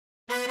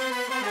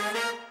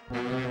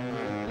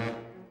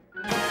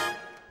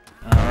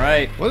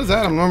Alright. What does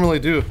Adam normally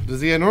do?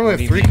 Does he normally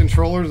have 3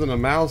 controllers and a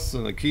mouse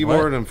and a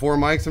keyboard and 4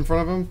 mics in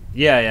front of him?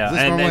 Yeah, yeah.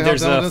 And then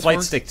there's a flight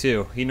works? stick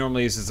too. He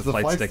normally uses a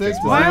flight stick as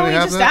well. Why don't we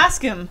just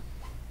ask him?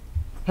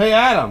 Hey,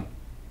 Adam.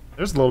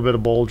 There's a little bit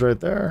of bulge right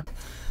there.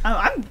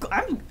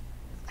 I'm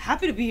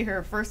happy to be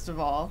here, first of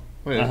all.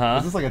 Wait,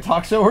 is this like a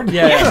talk show we're doing?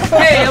 Yeah.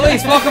 Hey,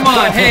 Elise, welcome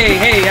on.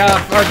 Hey, our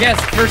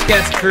first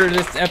guest for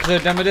this episode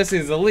of Demo This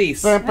is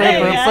Elise. Hey, is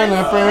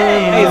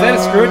that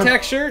a Screw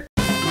Attack shirt?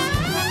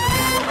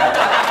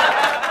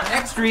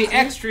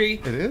 Extra.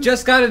 It is?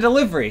 Just got a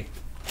delivery.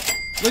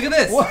 Look at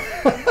this.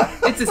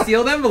 It's a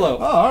sealed envelope.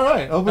 Oh, all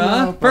right. Open it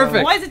up.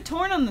 Perfect. Why is it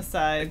torn on the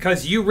side?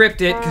 Because you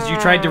ripped it because you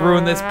tried to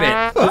ruin this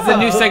bit. This is a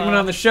new segment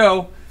on the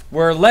show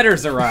where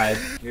letters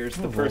arrive. Here's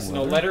the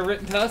personal letter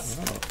written to us.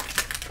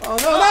 Oh,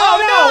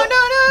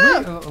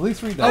 no. At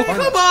least read that. Oh,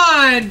 come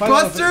on,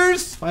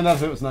 Busters. Find out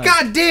if it was nice.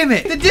 God damn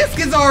it. The disc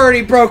is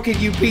already broken,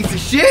 you piece of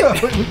shit.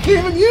 But we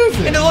can't even use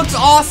it. And it looks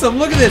awesome.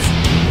 Look at this.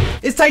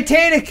 It's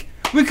Titanic.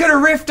 We could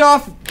have riffed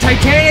off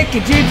Titanic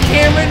and James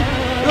Cameron.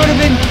 It would have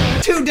been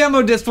 2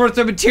 demo discs worth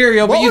of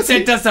material, but you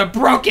sent us a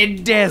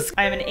broken disc.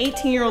 I am an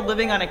 18-year-old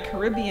living on a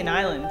Caribbean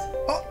island.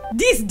 Oh.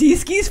 This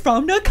disc is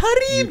from the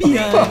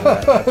Caribbean.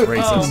 That's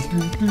racist.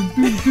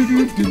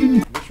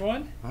 Which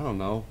one? I don't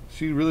know.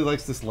 She really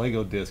likes this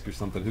Lego disc or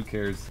something. Who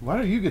cares?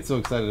 Why do you get so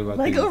excited about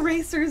Lego these?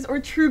 Racers or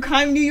True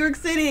Crime New York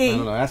City? I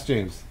don't know. Ask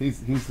James.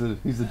 He's the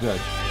judge.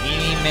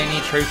 Eeny, many,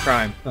 true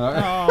crime.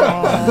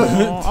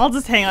 Oh, I'll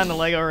just hang on to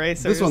Lego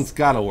Racers. This one's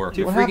gotta work.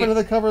 What happened to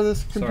the cover of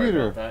this computer?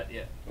 Sorry about that.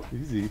 Yeah.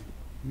 Easy.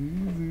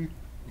 You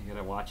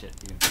gotta watch it.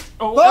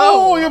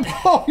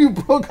 You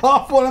broke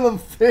off one of the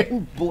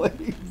thing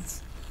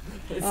blades.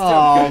 It's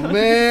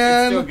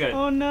man. It's still good.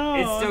 Oh no.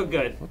 It's still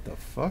good. What the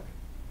fuck?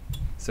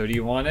 So do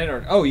you want it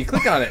or? Oh, you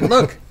click on it.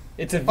 Look,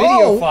 it's a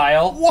video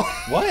file.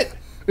 What?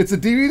 It's a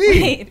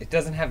DVD. Wait. It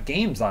doesn't have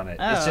games on it.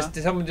 It's just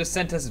someone just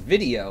sent us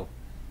video.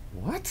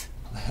 What?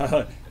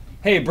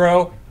 Hey,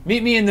 bro,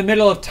 meet me in the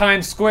middle of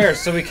Times Square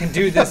so we can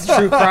do this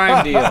true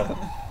crime deal.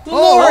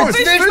 Lawrence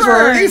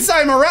Fishburne!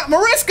 Eastside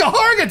Mariska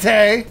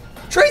Hargitay!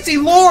 Tracy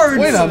Lords!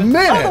 Wait a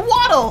minute! Oh, the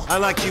waddle! I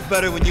like you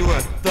better when you were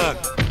a thug.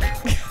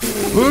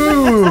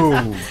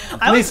 Boom!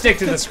 Let me stick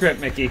to the script,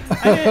 Mickey.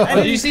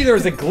 Did you see there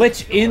was a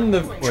glitch in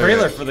the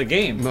trailer for the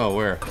game? No,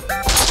 where?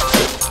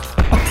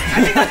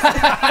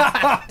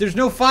 There's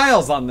no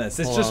files on this.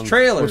 It's just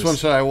trailers. Which one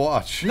should I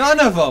watch? None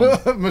of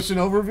them. Mission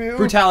overview?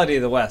 Brutality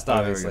of the West, Oh,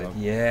 obviously.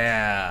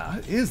 Yeah.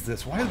 What is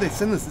this? Why did they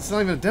send this? It's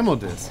not even a demo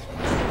disc.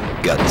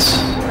 Guts.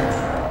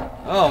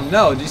 Oh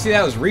no, did you see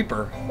that was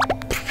Reaper?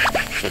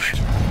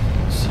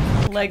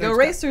 Lego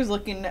Racers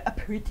looking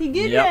pretty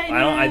good Yep, right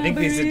now, I think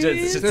these are just,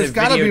 it's just There's a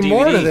gotta video be DVD.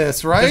 more to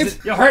this, right?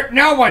 You'll hurt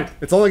no one!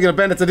 It's only gonna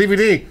bend, it's a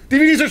DVD.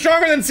 DVDs are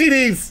stronger than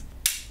CDs!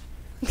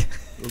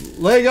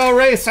 Lego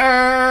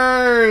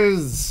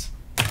Racers!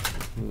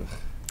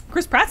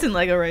 Chris Pratt's in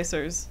Lego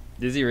Racers.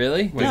 Is he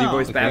really? Was he No.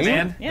 voice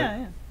Batman?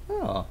 Yeah.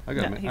 Oh, I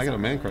got a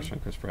man crush on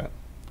Chris Pratt.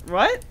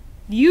 What?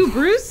 You,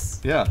 Bruce?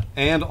 Yeah,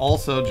 and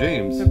also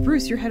James. But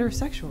Bruce, you're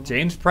heterosexual.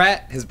 James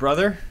Pratt, his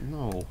brother.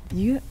 No.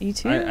 You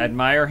too? I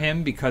admire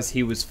him because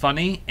he was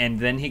funny and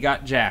then he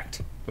got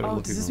jacked. Oh,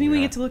 does this mean we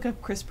get to look up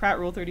Chris Pratt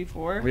Rule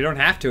 34? We don't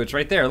have to. It's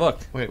right there.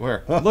 Look. Wait,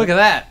 where? Look at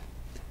that.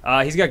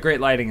 He's got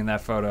great lighting in that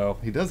photo.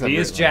 He does have He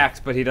great is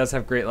jacked, but he does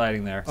have great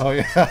lighting there. Oh,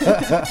 yeah.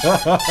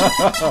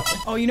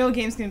 Oh, you know a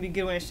game's gonna be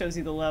good when it shows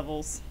you the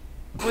levels.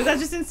 Was that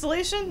just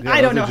installation? Yeah,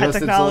 I don't those know are how just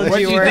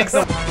technology installation. works.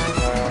 What do you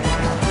think?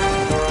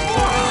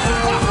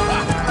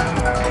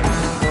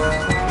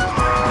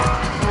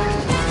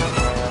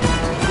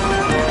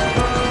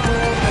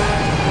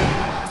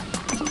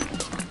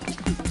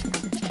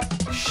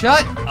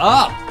 Shut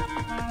up!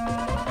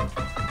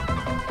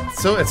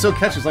 It's so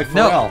catchy. It's like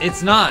No, Pharrell.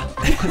 it's not.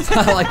 It's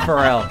not like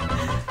Pharrell.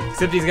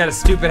 Except he's got a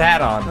stupid hat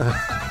on.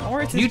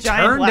 Or it's You his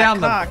giant turn black down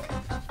cock.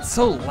 It's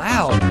so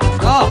loud.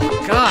 Oh,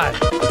 God.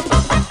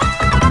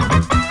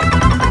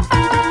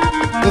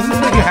 Does this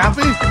make you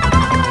happy?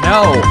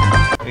 No.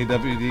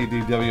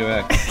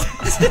 AWDDWX.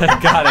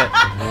 Got it.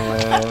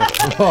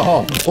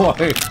 Oh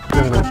boy.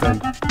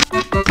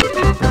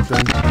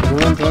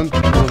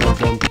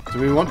 Do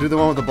we want to do the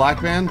one with the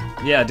black band?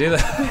 Yeah, do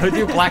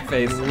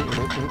blackface.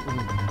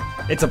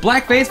 It's a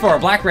black face for a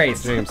black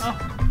race. James.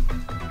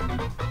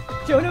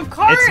 Joan of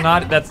Arc. It's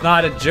not. That's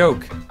not a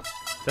joke.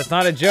 That's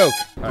not a joke.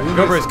 All right,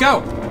 go, Bruce,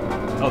 go.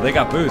 Oh, they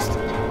got boost.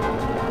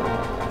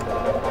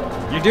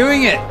 You're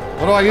doing it.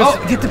 What do I use? Oh,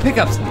 get the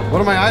pickups.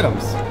 What are my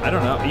items? I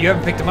don't know. You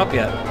haven't picked them up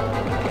yet.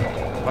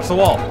 Watch the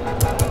wall.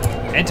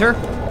 Enter.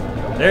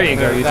 There you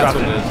go. You That's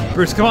dropped what it. it is.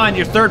 Bruce, come on.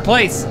 You're third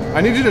place.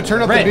 I need you to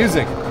turn up Red. the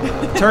music.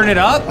 Turn it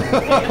up.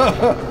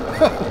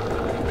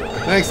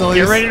 Thanks, Elise.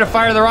 Get ready to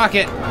fire the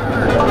rocket.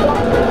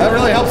 That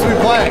really helps me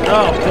play.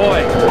 Oh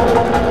boy.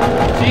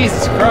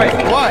 Jesus Christ.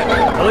 What?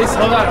 Elise,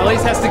 hold on.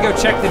 Elise has to go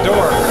check the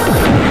door.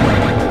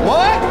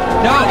 What?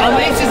 No,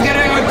 Elise is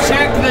gonna go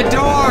check the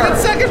door. In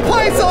second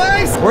place,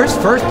 Elise. Where's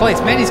first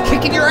place? Man, he's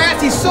kicking your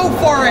ass. He's so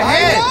far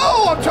ahead. I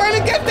know. I'm trying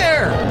to get there.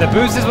 there. The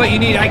boost is what you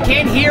need. I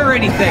can't hear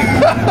anything.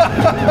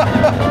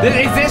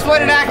 Is this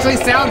what it actually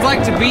sounds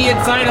like to be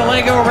inside a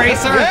Lego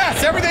racer?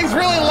 Yes, everything's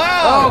really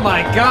loud. Oh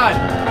my god.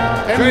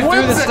 And Go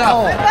through the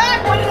stuff.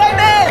 Back, what did I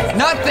miss?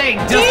 Nothing,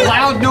 just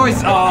loud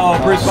noise. Oh,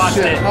 Bruce watched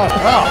Shit. it.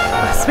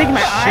 Oh, Speaking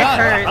my eye Shut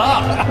hurt.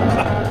 up.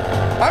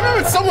 I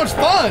remember it's so much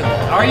fun.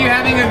 Are you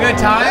having a good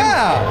time?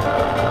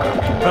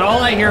 Yeah. But all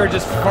I hear are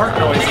just fart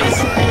noises.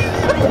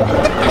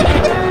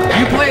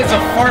 You play as a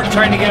fart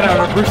trying to get out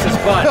of Bruce's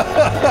butt.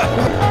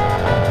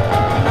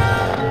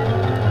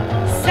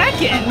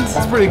 Second?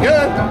 That's pretty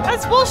good.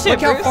 That's bullshit,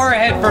 Look how Bruce. far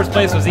ahead first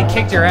place was. He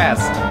kicked your ass.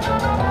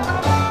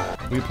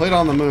 We played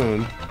on the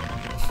moon.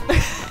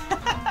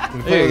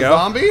 We There you played with go.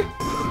 Zombie. All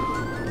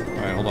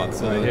right, hold on.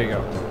 So Here you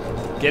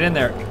go. Get in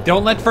there.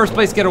 Don't let first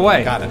place get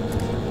away. Got it.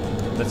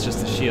 That's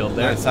just a shield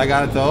there. Nice, I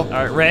got it though. All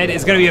right, red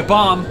is gonna be a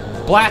bomb.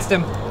 Blast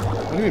him.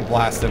 What do you mean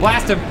blast him?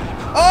 Blast him.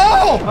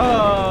 Oh!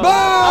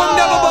 Boom!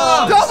 Double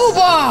bomb. Double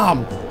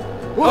bomb!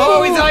 Oh,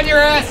 Woo! he's on your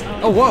ass.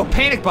 Oh, whoa!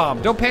 Panic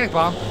bomb. Don't panic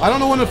bomb. I don't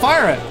know when to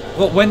fire it.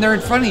 Well, when they're in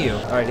front of you.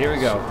 All right, here we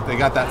go. They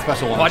got that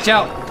special one. Watch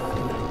out.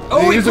 Oh,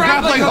 Hey, he use a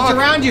grappling grappling hooks hook.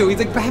 around you. He's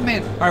like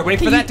Batman. All right, wait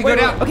for that to go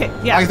down. Okay,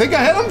 yeah. I think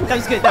I hit him. That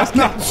was good. That was I'm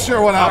good. not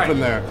sure what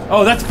happened there.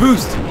 Oh, that's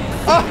boost.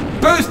 Ah!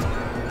 Boost.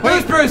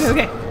 Boost, Bruce.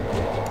 Okay.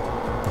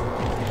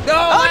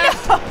 No.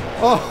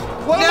 Oh,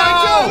 what am I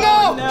doing?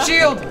 No.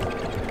 Shield.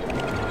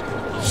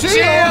 No!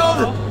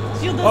 Shield.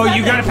 Shield does Oh, you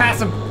nothing. gotta pass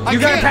him. I You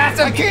gotta can't- pass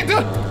him. I can't do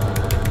it.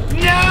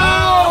 No.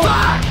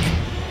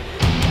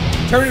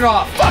 Turn it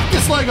off. Fuck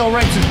this Lego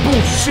wrench is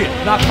bullshit.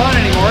 Not fun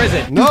anymore, is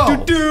it? No. Oh,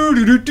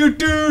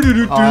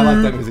 I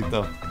like that music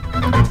though.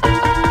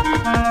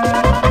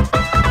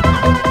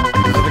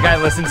 The guy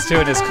listens to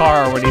in his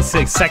car when he's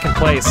second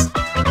place. We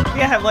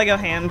gotta have Lego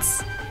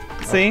hands.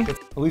 See?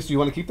 At least you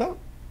want to keep that?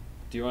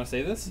 Do you want to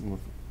say this?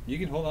 You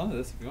can hold on to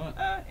this if you want.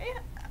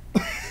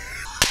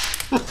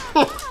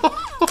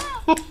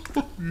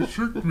 You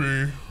tricked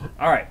me.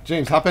 All right.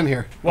 James, hop in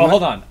here. Well,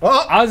 hold on.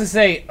 Oh. I was gonna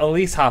say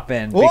Elise hop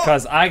in Oh.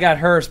 because I got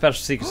her a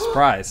special secret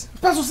surprise.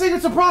 Special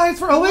secret surprise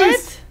for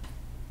Elise.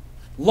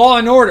 Law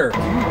and Order.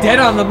 Dead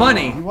on the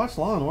money. You watch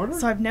Law and Order?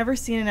 So I've never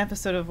seen an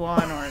episode of Law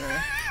and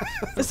Order.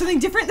 There's something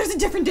different. There's a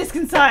different disc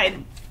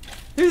inside.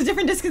 There's a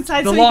different disc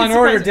inside. The so you Law can and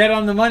Order surprise- Dead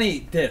on the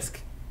Money disc.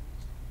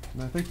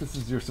 I think this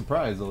is your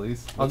surprise,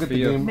 Elise. I'll That's get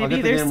the for you. game. I'll Maybe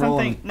get the there's game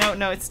something. rolling.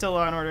 No, it's still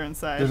Law and Order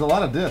inside. There's a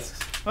lot of discs.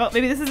 Well,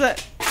 maybe this is a.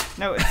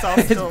 No, it's all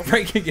It's still.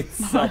 breaking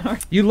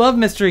itself. You love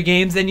mystery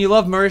games and you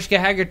love Mariska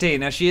Hargitay.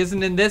 Now she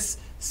isn't in this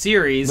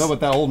series. No, but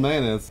that old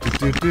man is.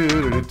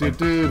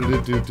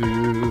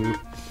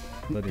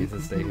 Let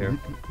Ethan stay here.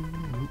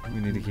 We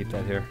need to keep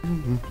that here.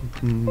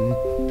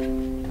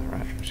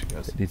 Alright, here she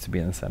goes. It needs to be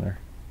in the center.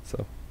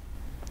 So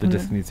the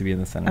disc needs to be in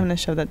the center. I'm gonna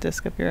shove that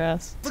disc up your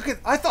ass. Look at,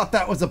 I thought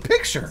that was a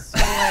picture.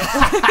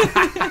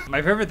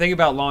 My favorite thing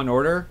about Law and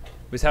Order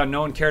was how no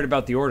one cared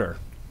about the order.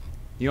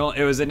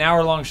 It was an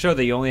hour-long show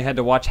that you only had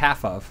to watch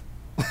half of.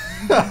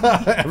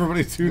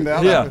 Everybody tuned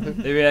out. Yeah.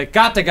 They'd be like,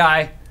 got the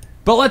guy,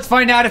 but let's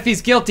find out if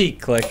he's guilty.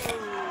 Click.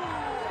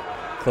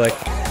 Click.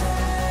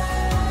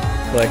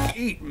 Click.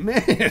 8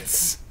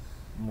 minutes.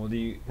 Well,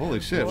 you Holy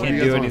shit. what can't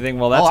you guys do want? anything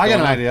while that's Oh, I got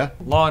going an on. idea.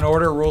 Law and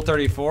Order, Rule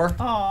 34.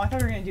 Oh, I thought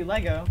we were gonna do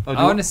Lego. Oh, do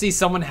I you- want to see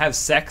someone have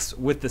sex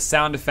with the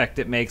sound effect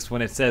it makes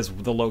when it says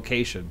the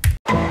location.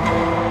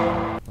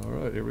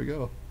 Alright, here we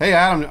go. Hey,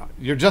 Adam,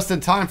 you're just in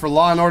time for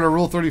Law and Order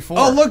Rule 34.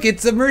 Oh, look,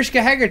 it's a Mariska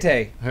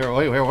Hargitay. Here,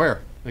 wait,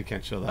 where? I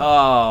can't show that.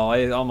 Oh,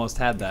 I almost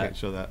had that. Can't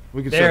show that.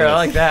 We can There, show I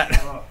like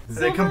that.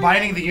 Is it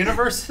combining the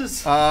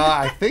universes?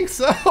 I think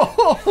so.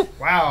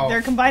 Wow.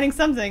 They're combining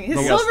something. His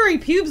The- silvery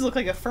pubes look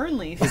like a fern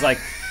leaf. He's like,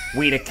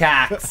 we the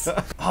cacks.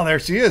 Oh, there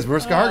she is,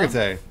 Mariska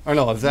Hargitay. Or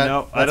no, is that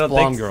No, that's I don't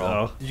blonde think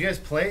girl? so. Did you guys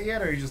play it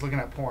yet, or are you just looking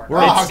at porn? We're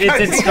all-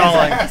 It's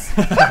installing.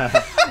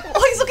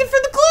 Oh, he's looking for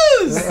the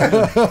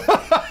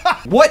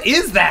clues. What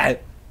is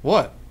that?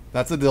 What?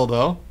 That's a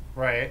dildo.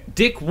 Right.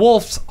 Dick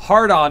Wolf's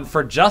hard-on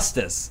for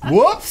justice.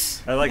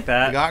 Whoops! I like I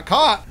that. got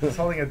caught. He's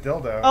holding a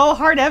dildo. Oh,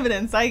 hard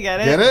evidence. I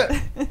get it. Get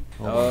it?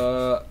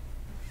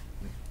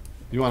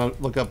 You want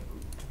to look up?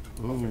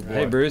 Ooh, boy.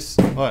 Hey, Bruce.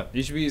 What?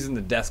 You should be using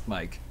the desk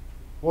mic,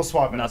 We'll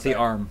swap it. not the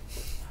arm.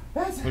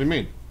 What do you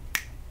mean?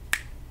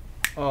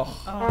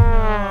 Oh,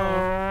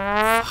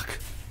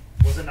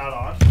 Was it not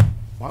on?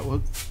 what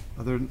was?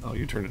 Other? Oh,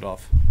 you turned it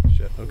off.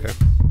 Shit. Okay.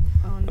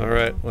 Oh, no. All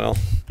right. Well,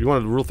 you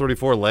wanted Rule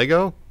 34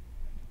 Lego?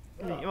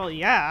 Well,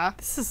 yeah.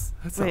 This is.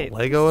 That's wait, not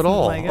Lego at this isn't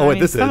all. Lego. Oh, I wait,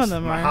 mean, this some is. of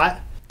them Am I are.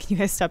 hot? Can you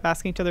guys stop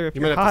asking each other if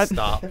You you're might have hot? to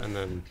stop and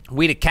then.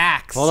 We the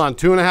cacks. Hold on,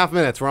 2.5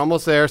 minutes. We're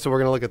almost there, so we're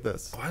gonna look at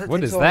this.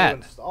 What is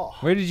that?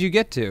 Where did you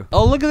get to?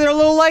 Oh, look at their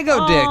little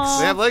Lego They dicks.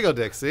 have Lego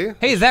dicks. See?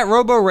 Hey, is that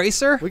Robo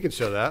Racer? We can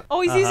show that.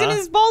 Oh, he's using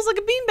his balls like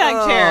a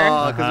beanbag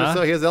chair.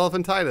 Because he has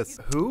elephantitis.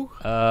 Who?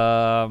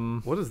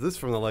 What is this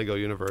from the Lego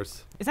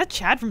universe? Is that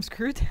Chad from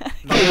Screw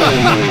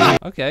Tag?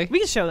 Okay. We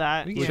can show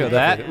that. We can show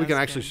that. We can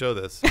actually show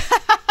this.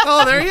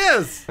 Oh, there he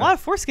is. A lot of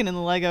foreskin in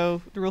the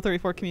Lego Rule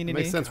 34 community.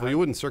 Makes sense. Well, you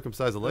wouldn't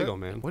circumcise a Lego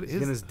man. What is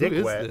Getting his dick who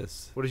is wet.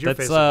 this? What does your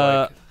That's face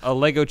look like? a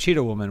Lego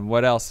cheetah woman.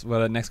 What else?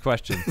 What? Next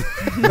question.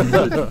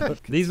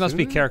 These must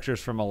be characters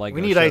from a Lego.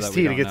 We need show iced that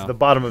tea to don't get know. to the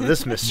bottom of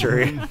this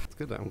mystery. It's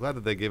good. I'm glad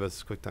that they gave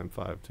us QuickTime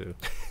 5 too.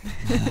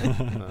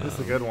 This is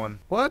a good one.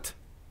 What?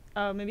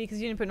 Maybe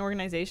because you didn't put an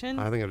organization.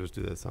 I think I'll just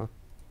do this, huh?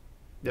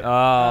 I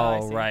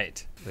Oh, see.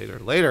 right.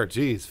 Later.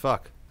 Jeez,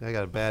 fuck. I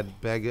got a bad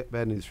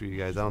news for you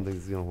guys. I don't think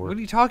this is gonna work. What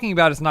are you talking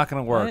about? It's not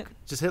going to work. What?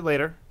 Just hit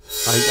later.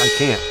 I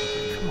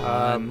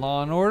can't.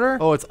 Law and Order?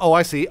 Oh,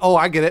 I see. Oh,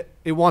 I get it.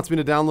 It wants me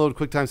to download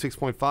QuickTime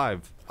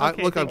 6.5.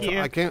 Okay, Look, thank you.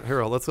 I can't.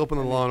 Here, let's open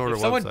the Law and Order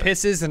If someone website.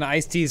 pisses in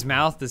Ice-T's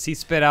mouth, does he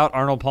spit out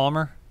Arnold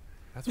Palmer?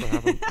 That's what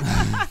happens.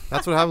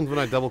 That's what happens when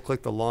I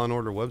double-click the Law and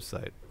Order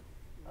website.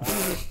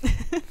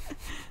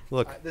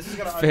 Look. This is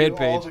gonna Fan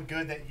undo all page. the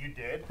good that you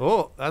did.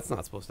 Oh, that's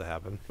not supposed to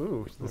happen.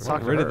 Ooh, let's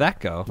talk to Where her. did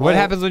that go? What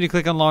happens when you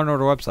click on Law and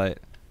Order website?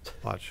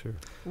 Watch here.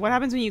 What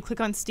happens when you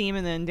click on Steam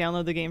and then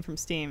download the game from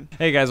Steam?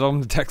 Hey guys,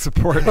 welcome to tech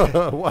support.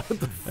 What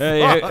the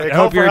Hey, fuck? I call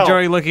hope for you're help.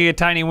 enjoying looking at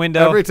tiny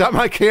window. Every time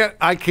I can't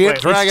Wait, drag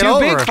it's it too over.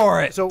 big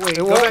for it. So wait, It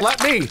go won't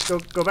back, let me.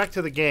 go back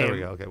to the game. There we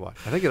go. Okay, watch.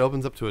 I think it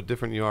opens up to a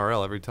different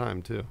URL every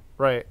time too.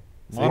 Right.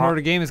 Law and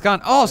Order game is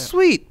gone. Oh,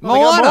 sweet. Oh, they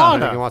got Moana.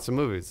 Moana. You can watch some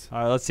movies.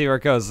 All right, let's see where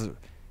it goes.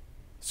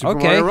 Super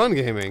Okay. Mario Run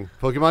Gaming.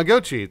 Pokemon Go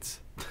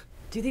cheats.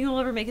 Do you think it'll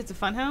ever make it to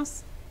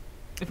Funhouse?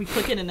 If we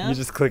click it enough? You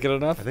just click it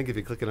enough? I think if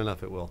you click it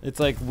enough, it will. It's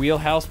like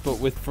Wheelhouse, but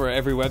for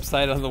every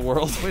website on the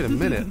world. Wait a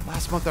minute.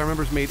 Last month, our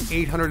members made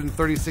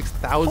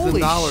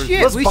 $836,000.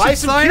 shit, Let's we buy should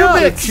some sign up.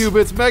 qubits.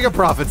 Qubits Mega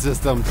Profit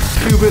System.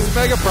 Qubits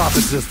Mega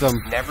Profit System.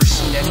 Never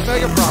seen anything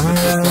Mega Profit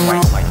System.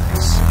 quite like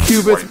this.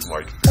 Qubits.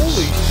 Quite like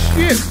Holy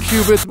shit.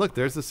 Qubits. Look,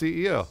 there's the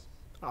CEO.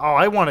 Oh,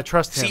 I want to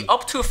trust him. See,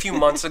 up to a few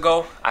months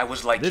ago, I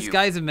was like This you.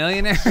 guy's a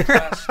millionaire.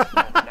 Depressed,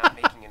 not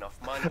making enough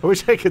money. I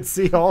wish I could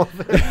see all of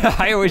it.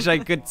 I wish I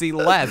could see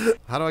less.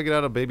 How do I get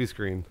out of baby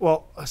screen?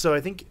 Well, so I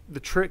think the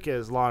trick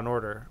is Law and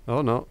Order.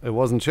 Oh, no. It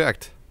wasn't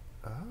checked.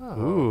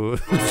 Ooh.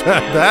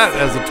 That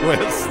as a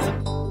twist.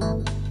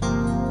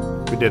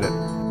 We did it.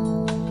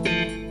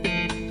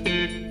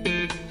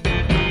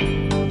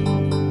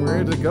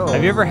 Where did it go?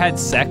 Have you ever had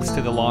sex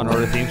to the Law and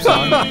Order theme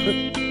song?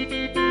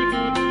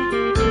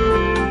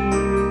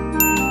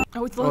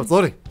 Oh, it's Oh, loading. it's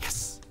loading.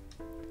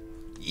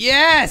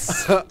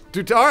 Yes!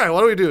 Dude, all right, what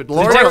do we do?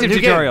 Laura? Detective New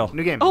tutorial.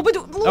 New game. Oh, but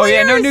Oh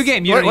yeah, no lawyers! new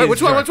game. You Wait, don't wait, need which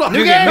the one? tutorial. Which one?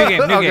 New game. New game.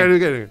 New Okay, game. new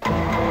game.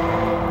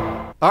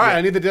 All right,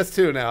 I need the disc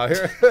 2 now.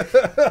 Here,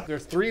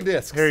 there's 3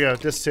 discs. Here you go.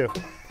 Just 2.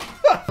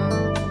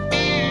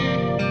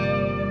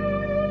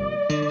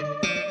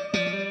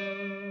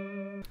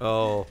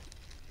 Oh,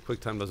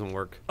 QuickTime doesn't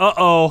work.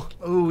 Uh-oh.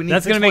 Ooh, we need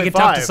That's gonna make it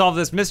tough to 6.5. solve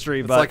this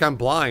mystery, It's but like I'm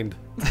blind.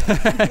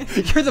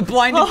 you're the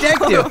blind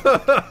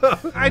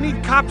detective. I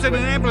need cops and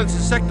an ambulance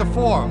in Sector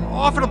 4.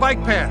 Off of the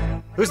bike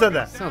path. Who said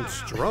that?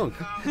 Sounds drunk.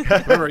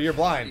 Remember, you're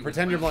blind.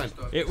 Pretend you're blind.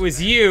 It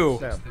was you.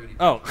 Yeah.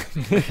 Oh.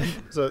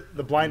 So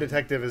the blind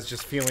detective is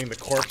just feeling the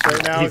corpse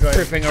right now. He's going,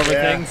 tripping over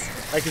yeah, things.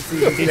 I can see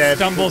he's He dead.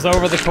 stumbles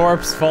over the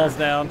corpse, falls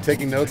down.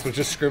 Taking notes with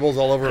just scribbles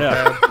all over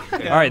Yeah. a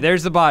pad. All right,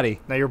 there's the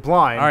body. Now you're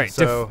blind. All right,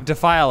 so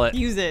defile it.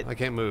 Use it. I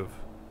can't move.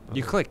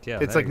 You clicked, yeah.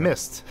 it's there like you go.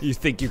 mist. You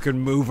think you can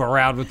move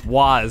around with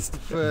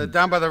WASD.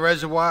 Down by the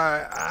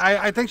reservoir.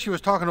 I think she was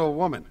talking to a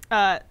woman.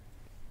 Oh,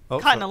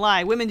 Caught in a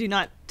lie. Women do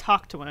not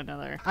talk to one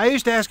another. I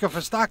used to ask her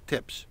for stock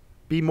tips.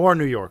 Be more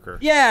New Yorker.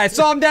 Yeah, I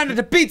saw him down at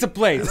the pizza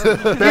place. He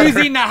was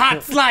eating a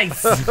hot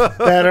slice.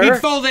 Better. He'd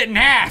fold it in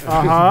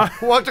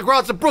half. Walked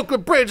across the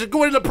Brooklyn Bridge and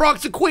going to the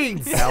Bronx and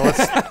Queens. Alice.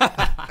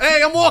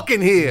 Hey, I'm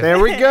walking here. There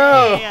we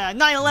go. Yeah,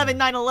 9/11,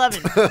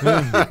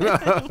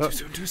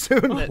 9/11. Too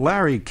soon.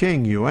 Larry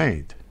King, you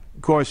ain't.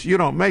 Of course, you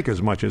don't make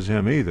as much as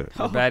him either.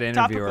 Bad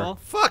interviewer. Topical.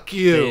 Fuck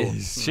you.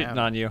 He's shitting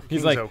on you. He's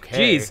King's like,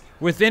 okay. geez,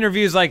 with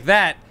interviews like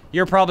that,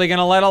 you're probably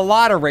gonna let a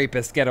lot of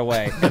rapists get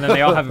away. And then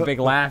they all have a big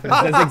laugh and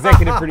it says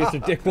executive producer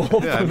Dick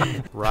Wolf.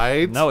 Yeah,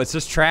 right? No, it's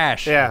just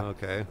trash. Yeah.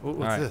 Okay. What's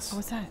right. this?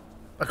 What's that?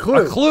 A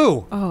clue. A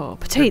clue. Oh,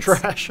 potatoes.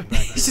 Trash.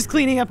 He's just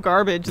cleaning up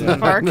garbage in the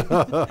park.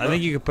 I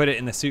think you could put it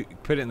in the suit.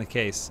 Put it in the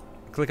case.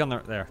 Click on the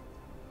there.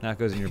 Now it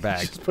goes in your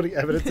bag. Just putting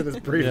evidence in his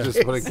He's briefcase.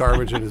 just putting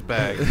garbage in his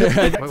bag.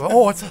 Wait,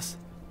 oh, what's this?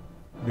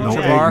 No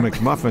Jar. egg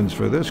McMuffins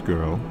for this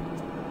girl.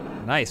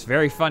 Nice,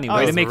 very funny. Oh,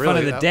 Way to it's make fun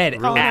of really- the dead,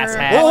 really-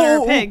 asshat. Calling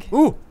her a pig.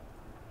 Ooh.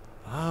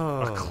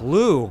 A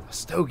clue.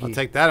 Stogie. I'll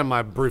take that in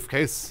my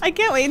briefcase. I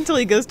can't wait until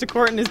he goes to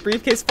court and his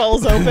briefcase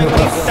falls open when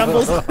he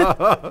stumbles.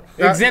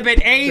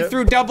 Exhibit A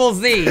through double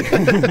Z.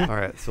 All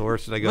right, so where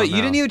should I go Wait, now?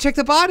 you didn't even check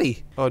the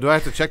body. Oh, do I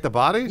have to check the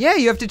body? Yeah,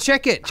 you have to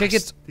check it. Check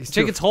its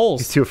check its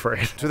holes. He's too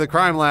afraid. To the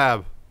crime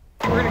lab.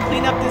 We're gonna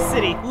clean up this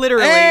city,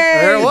 literally. Hey,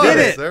 There it you was. did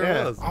it. There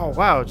it was. Oh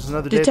wow, just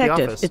another day at the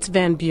Detective, office. it's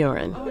Van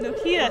Buren. Oh,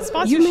 Nokia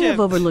sponsorship. You may have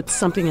overlooked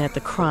something at the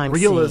crime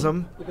Realism.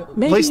 scene.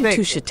 Maybe Play you Snake.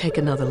 two should take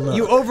another look.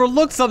 You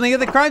overlooked something at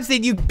the crime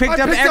scene. You picked,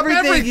 I up, picked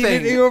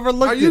everything. You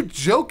overlooked Are you it.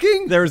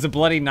 joking? There was a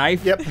bloody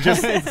knife. Yep,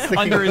 just sticking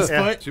Under his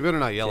yeah. foot. She better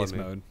not yell at Case me.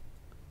 mode.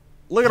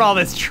 Look at all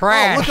this Oh,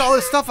 trash. look at all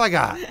this stuff I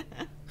got.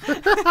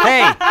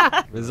 Hey,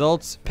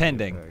 results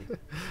pending.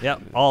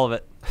 Yep, all of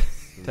it.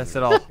 Test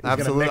it all.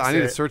 Absolutely. mix I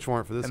need a it search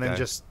warrant for this And guy. then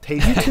just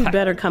taste it. You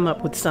better come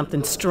up with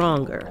something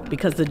stronger,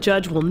 because the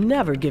judge will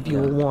never give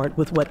you a warrant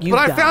with what you've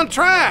But got. I found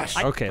trash!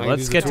 Okay, I can let's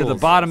use the get to the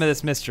tools. bottom of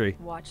this mystery.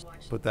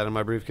 Put that in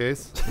my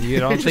briefcase. You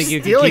don't think you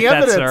can stealing keep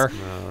that, evidence.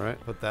 sir? All right,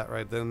 put that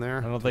right in there.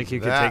 I don't think you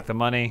That. can take the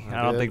money.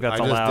 I don't did. think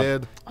that's I allowed.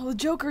 just did. Oh, the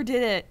Joker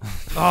did it.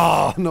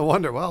 Oh, no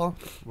wonder. Well,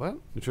 what?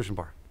 Nutrition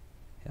bar.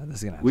 Yeah,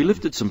 this is gonna. We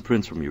lifted some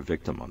prints from your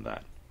victim on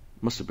that.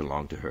 Must have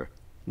belonged to her.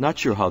 Not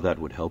sure how that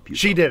would help you.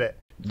 She did it.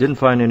 Didn't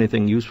find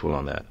anything useful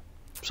on that.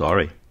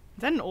 Sorry. Is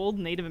that an old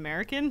Native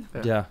American?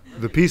 Yeah.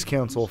 The Peace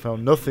Council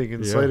found nothing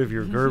inside of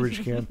your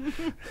garbage can.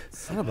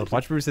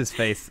 Watch Bruce's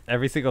face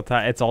every single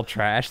time. It's all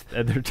trash,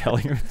 and they're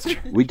telling him it's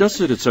trash. We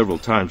dusted it several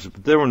times,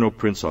 but there were no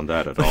prints on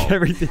that at all.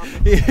 Everything.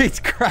 It's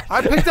trash.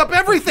 I picked up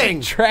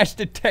everything! Trash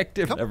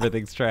detective.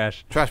 Everything's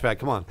trash. Trash bag,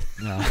 come on.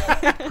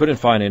 Couldn't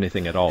find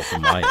anything at all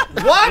from my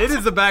end. What? It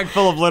is a bag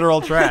full of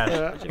literal trash.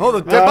 Oh,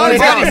 the body's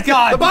body's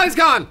gone. The body's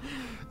gone!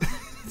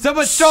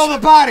 Someone stole the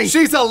body.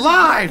 She's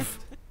alive!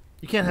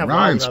 You can't have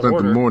Ryan one spent without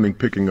the order. morning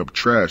picking up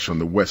trash on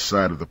the west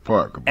side of the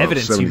park, about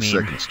Evidence, you mean.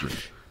 72nd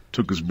Street.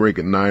 Took his break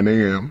at 9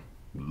 a.m.,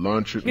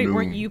 lunch at Wait, noon,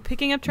 weren't you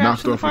picking up trash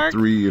knocked in the off park? at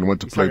 3, and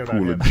went to play talking about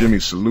pool him. at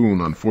Jimmy's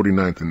Saloon on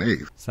 49th and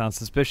 8th. Sounds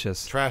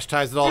suspicious. Trash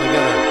ties it all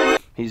together.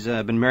 He's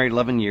been married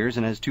 11 years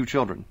and has 2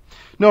 children.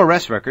 No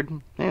arrest record.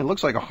 It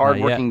looks like a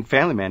hard-working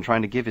family man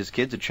trying to give his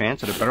kids a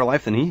chance at a better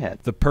life than he had.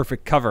 The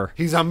perfect cover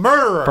He's a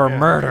murderer! for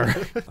murder.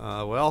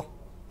 Well,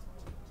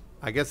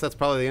 I guess that's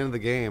probably the end of the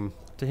game.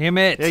 Damn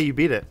it. Yeah, you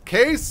beat it.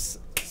 Case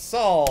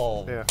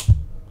solved. Yeah.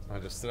 I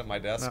just sit at my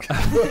desk.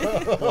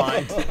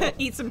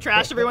 Eat some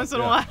trash every once in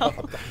a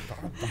while.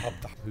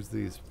 Who's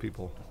these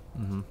people?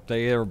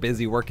 They are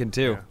busy working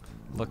too.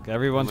 Look,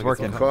 everyone's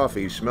working.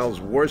 Coffee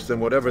smells worse than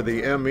whatever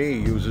the ME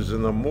uses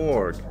in the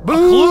morgue.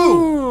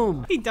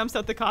 Boom! He dumps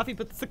out the coffee,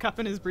 puts the cup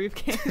in his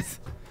briefcase.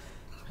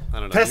 I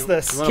don't know. Test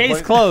this. wanna Case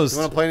play- closed. You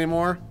want to play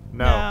anymore?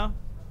 No.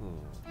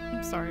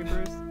 I'm sorry,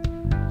 Bruce.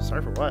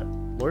 Sorry for what?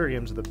 Lawyer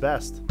games are the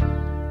best.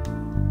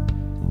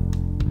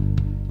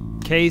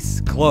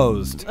 Case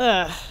closed.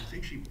 Ugh.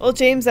 Well,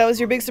 James, that was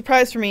your big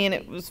surprise for me, and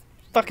it was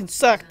fucking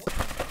sucked.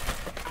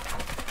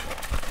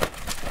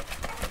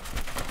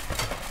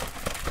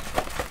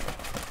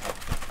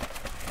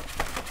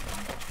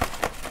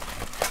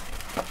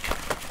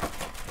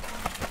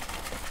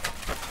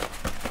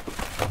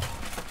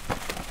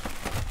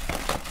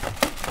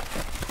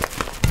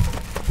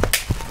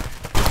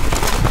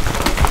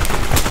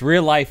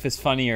 Real life is funnier.